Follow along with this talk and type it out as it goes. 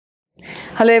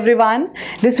Hello everyone,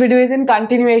 this video is in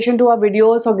continuation to our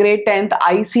videos for grade 10th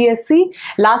ICSE.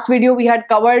 Last video we had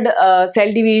covered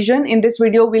cell division. In this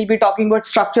video we'll be talking about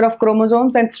structure of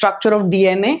chromosomes and structure of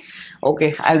DNA.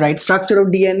 Okay, I'll write structure of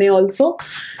DNA also.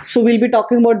 So we'll be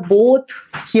talking about both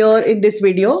here in this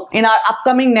video. In our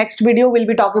upcoming next video we'll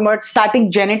be talking about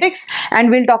static genetics and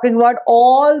we'll talking about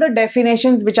all the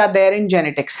definitions which are there in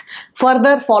genetics.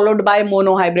 Further followed by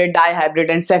monohybrid, dihybrid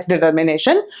and sex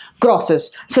determination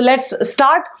crosses. So let's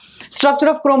start structure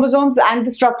of chromosomes and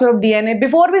the structure of DNA.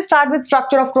 Before we start with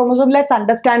structure of chromosome, let's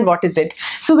understand what is it.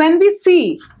 So when we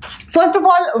see, first of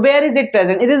all, where is it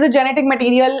present? It is a genetic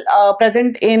material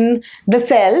present in the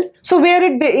cells. So where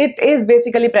it is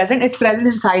basically present, it's present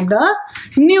inside the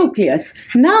nucleus.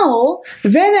 Now,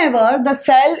 whenever the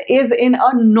cell is in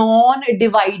a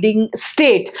non-dividing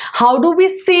state, how do we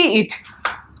see it?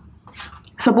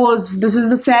 Suppose this is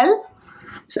the cell.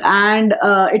 And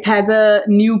it has a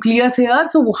nucleus here.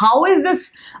 So how is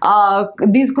this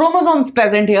these chromosomes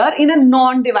present here in a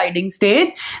non-dividing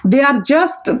stage? They are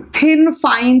just thin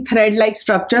fine thread-like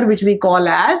structure which we call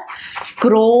as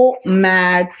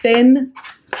chromatin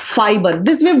fibers.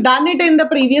 This we've done it in the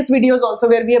previous videos also,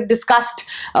 where we have discussed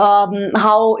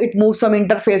how it moves from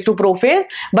interphase to prophase,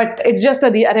 but it's just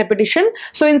a repetition.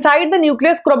 So inside the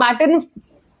nucleus, chromatin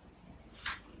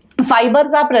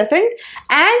fibers are present,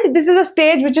 and this is a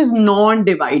stage which is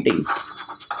non-dividing.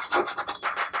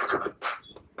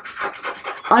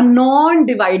 A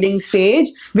non-dividing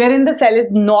stage wherein the cell is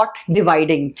not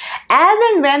dividing. As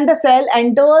and when the cell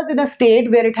enters in a state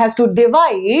where it has to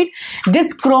divide,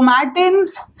 this chromatin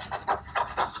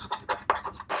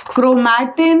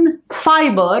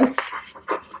fibers,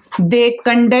 they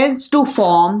condense to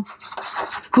form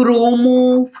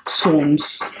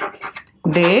chromosomes.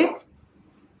 They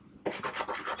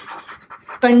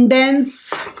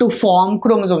condense to form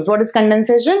chromosomes. What is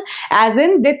condensation? As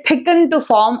in they thicken to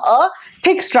form a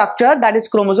thick structure, that is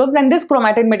chromosomes, and this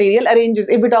chromatin material arranges,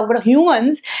 if we talk about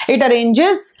humans, it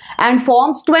arranges and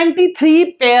forms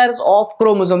 23 pairs of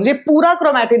chromosomes. ये पूरा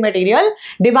chromatin material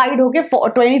divide होके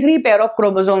 23 pair of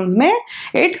chromosomes में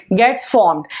it gets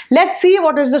formed. Let's see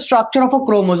what is the structure of a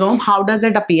chromosome. How does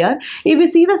it appear? If we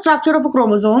see the structure of a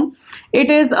chromosome,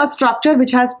 it is a structure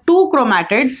which has two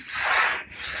chromatids,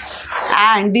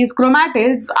 and these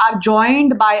chromatids are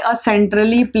joined by a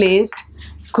centrally placed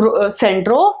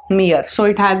centromere. So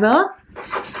it has a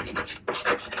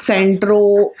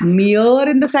centromere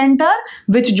in the center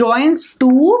which joins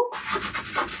two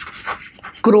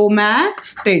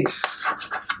chromatids.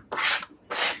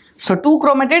 So two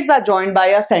chromatids are joined by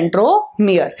a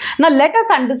centromere. Now let us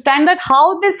understand that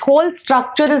how this whole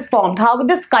structure is formed, how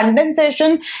this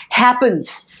condensation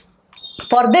happens.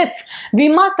 For this, we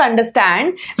must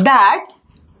understand that,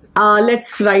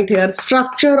 let's write here,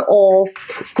 structure of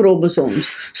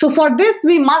chromosomes. So for this,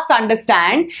 we must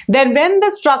understand that when the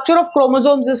structure of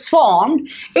chromosomes is formed,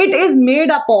 it is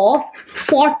made up of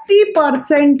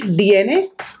 40% DNA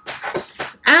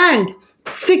and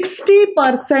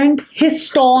 60%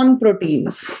 histone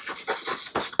proteins.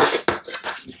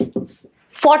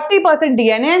 40%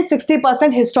 DNA and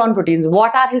 60% histone proteins.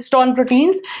 What are histone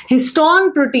proteins?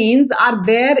 Histone proteins are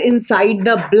there inside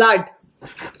the blood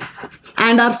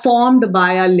and are formed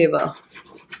by a liver.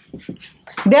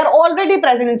 They are already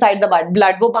present inside the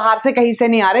blood. वो बाहर से कहीं से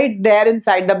नहीं आ रहे. It's there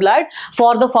inside the blood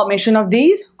for the formation of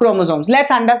these chromosomes. Let's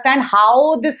understand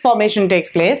how this formation takes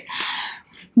place.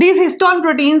 These histone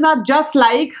proteins are just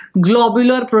like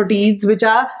globular proteins which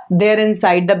are there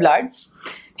inside the blood.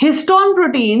 Histone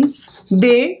proteins,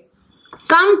 they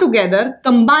come together,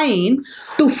 combine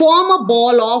to form a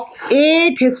ball of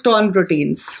 8 histone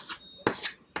proteins.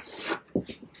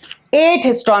 8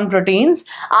 histone proteins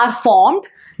are formed.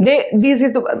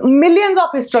 Trillions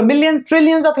of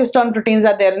histone proteins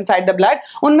are there inside the blood.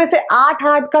 उनमें से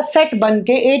 8 का set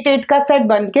बनके, 8 का set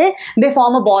बनके, they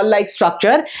form a ball-like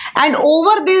structure. And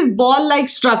over this ball-like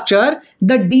structure,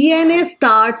 the DNA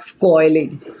starts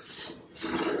coiling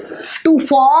to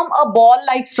form a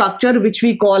ball-like structure which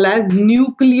we call as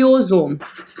nucleosome.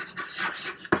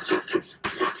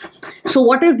 So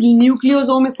what is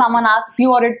nucleosome if someone asks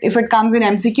you, or if it comes in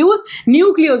MCQs?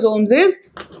 Nucleosomes is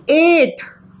 8,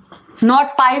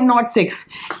 not 5, not 6.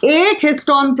 8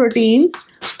 histone proteins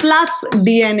plus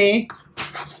DNA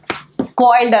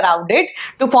coiled around it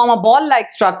to form a ball-like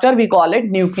structure. We call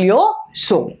it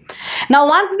nucleosome. Now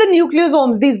once the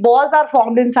nucleosomes, these balls are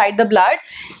formed inside the blood,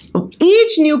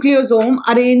 each nucleosome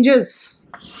arranges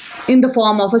in the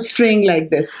form of a string like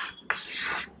this.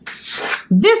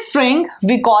 This string,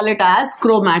 we call it as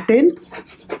chromatin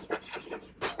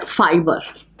fiber.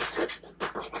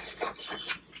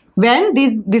 When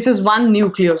this is one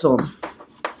nucleosome.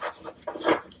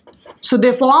 So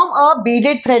they form a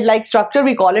beaded thread-like structure.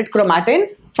 We call it chromatin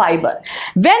fiber.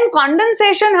 When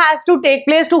condensation has to take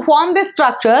place to form this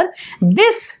structure,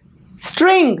 this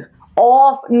string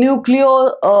of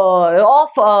nucleosomes,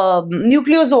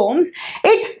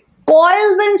 it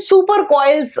coils and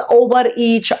supercoils over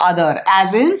each other,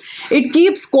 as in it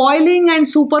keeps coiling and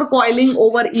supercoiling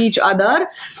over each other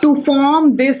to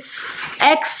form this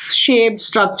X-shaped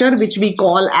structure, which we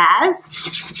call as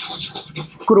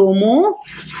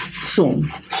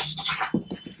chromosome.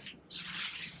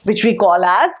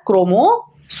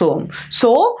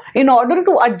 So in order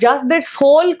to adjust this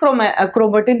whole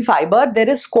chromatin fiber, there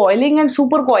is coiling and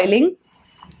supercoiling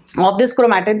of this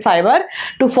chromatin fiber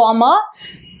to form a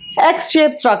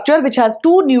X-shaped structure which has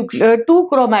two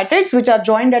chromatids which are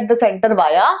joined at the center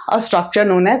via a structure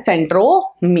known as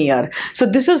centromere. So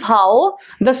this is how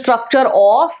the structure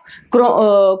of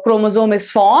chromosome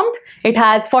is formed. It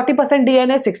has 40%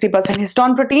 DNA, 60%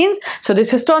 histone proteins. So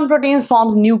this histone proteins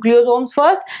forms nucleosomes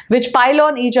first, which pile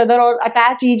on each other or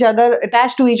attach to each other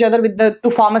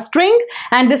to form a string,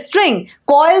 and this string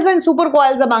coils and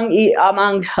supercoils among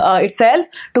itself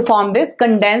to form this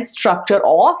condensed structure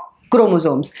of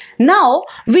chromosomes. Now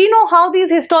we know how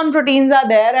these histone proteins are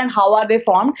there and how are they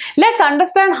formed. Let's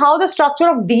understand how the structure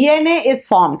of DNA is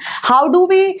formed. How do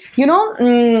we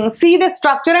see the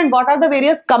structure and what are the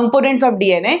various components of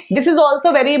DNA? This is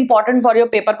also very important for your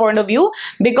paper point of view,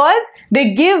 because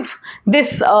they give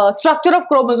this structure of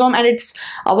chromosome and it's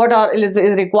what is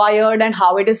required and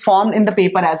how it is formed in the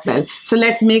paper as well. So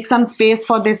let's make some space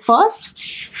for this first.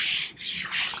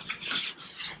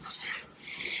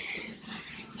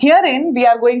 Herein, we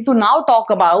are going to now talk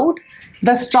about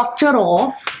the structure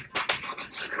of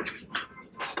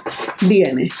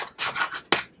DNA.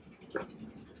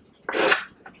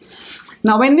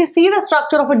 Now, when we see the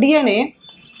structure of a DNA,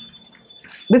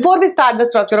 before we start the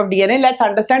structure of DNA, let's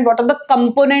understand what are the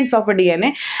components of a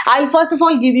DNA. I'll first of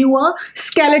all give you a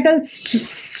skeletal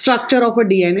structure of a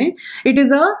DNA. It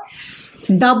is a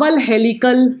double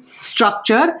helical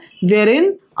structure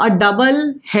wherein a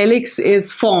double helix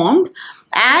is formed,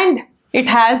 and it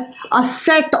has a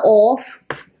set of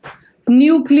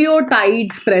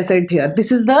nucleotides present here.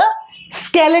 This is the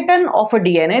skeleton of a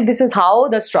DNA. This is how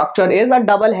the structure is, a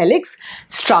double helix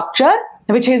structure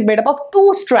which is made up of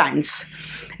two strands.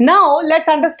 Now let's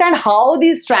understand how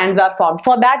these strands are formed.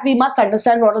 For that we must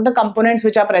understand what are the components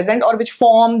which are present or which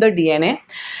form the DNA.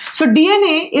 So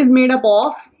DNA is made up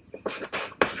of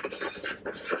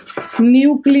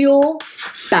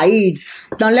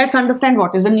nucleotides. Now let's understand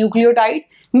what is a nucleotide.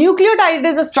 Nucleotide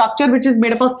is a structure which is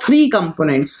made up of three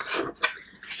components.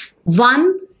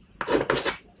 One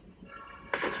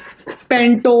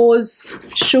pentose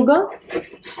sugar,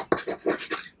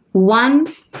 one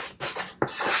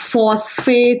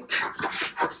phosphate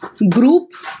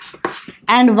group,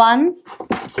 and one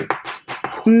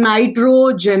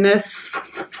nitrogenous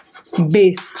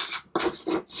base.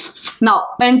 Now,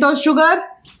 pentose sugar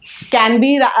can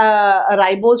be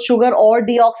ribose sugar or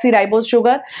deoxyribose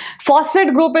sugar.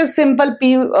 Phosphate group is simple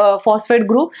P phosphate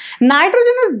group.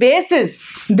 Nitrogenous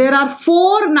bases, there are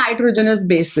 4 nitrogenous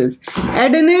bases: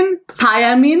 adenine,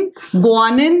 thymine,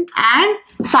 guanine, and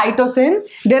cytosine.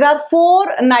 There are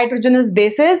 4 nitrogenous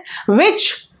bases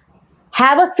which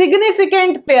have a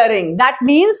significant pairing. That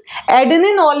means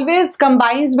adenine always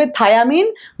combines with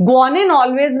thymine, guanine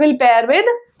always will pair with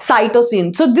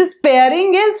cytosine. So this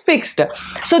pairing is fixed.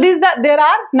 So there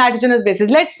are nitrogenous bases.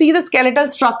 Let's see the skeletal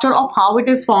structure of how it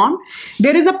is formed.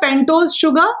 There is a pentose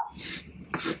sugar,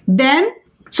 there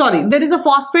is a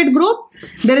phosphate group,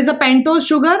 there is a pentose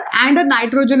sugar, and a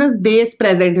nitrogenous base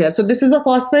present here. So this is a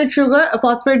phosphate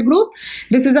group,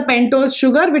 this is a pentose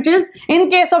sugar, which is,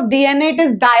 in case of DNA, it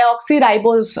is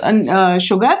deoxyribose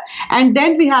sugar, and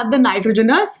then we have the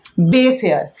nitrogenous base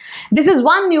here. This is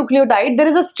one nucleotide. There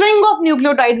is a string of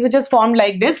nucleotides which is formed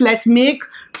like this. Let's make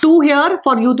 2 here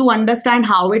for you to understand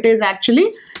how it is actually.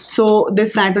 So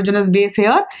this nitrogenous base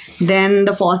here, then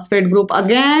the phosphate group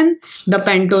again, the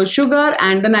pentose sugar,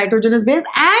 and the nitrogenous base,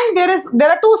 and there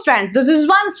are 2 strands. This is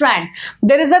one strand.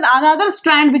 There is another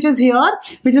strand which is here,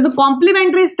 which is a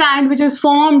complementary strand which is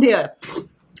formed here.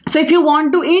 So if you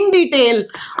want to in detail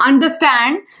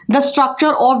understand the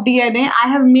structure of DNA, I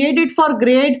have made it for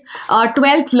grade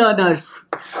 12th learners.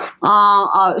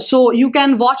 So you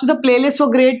can watch the playlist for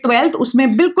grade 12th.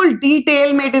 उसमें बिल्कुल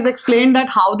detail में it is explained that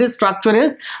how this structure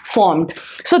is formed.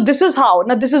 So this is how.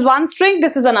 Now this is one string,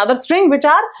 this is another string which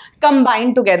are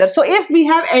combined together. So if we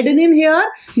have adenine here,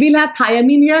 we'll have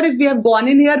thiamine here. If we have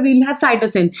guanine here, we'll have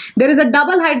cytosine. There is a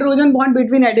double hydrogen bond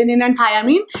between adenine and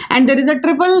thiamine, and there is a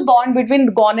triple bond between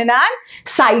guanine and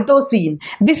cytosine.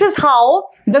 This is how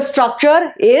the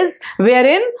structure is,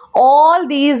 wherein all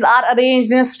these are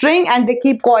arranged in a string and they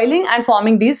keep coiling and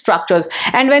forming these structures.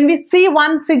 And when we see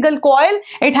one single coil,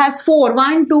 it has 4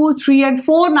 and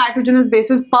 4 nitrogenous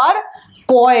bases per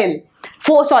coil.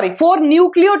 4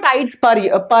 nucleotides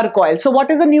per coil. So what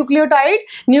is a nucleotide?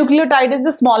 Nucleotide is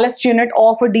the smallest unit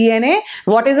of a DNA.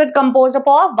 What is it composed of?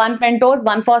 1 pentose,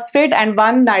 1 phosphate and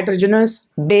 1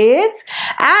 nitrogenous base.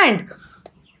 And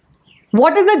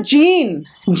what is a gene?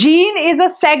 Gene is a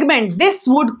segment. This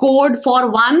would code for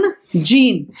one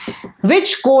gene,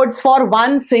 which codes for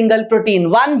one single protein.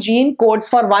 One gene codes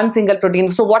for one single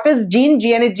protein. So what is gene?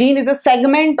 Gene is a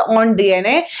segment on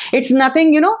DNA. It's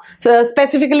nothing,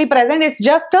 specifically present. It's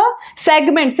just a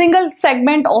segment, single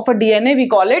segment of a DNA. We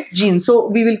call it gene. So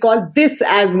we will call this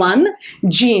as one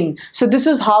gene. So this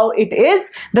is how it is,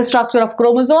 the structure of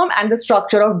chromosome and the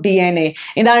structure of DNA.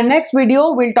 In our next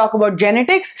video, we'll talk about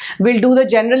genetics. We'll do the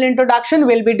general introduction,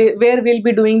 where we'll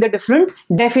be doing the different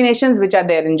definitions which are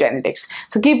there in genetics.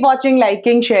 So keep watching,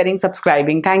 liking, sharing,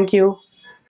 subscribing. Thank you.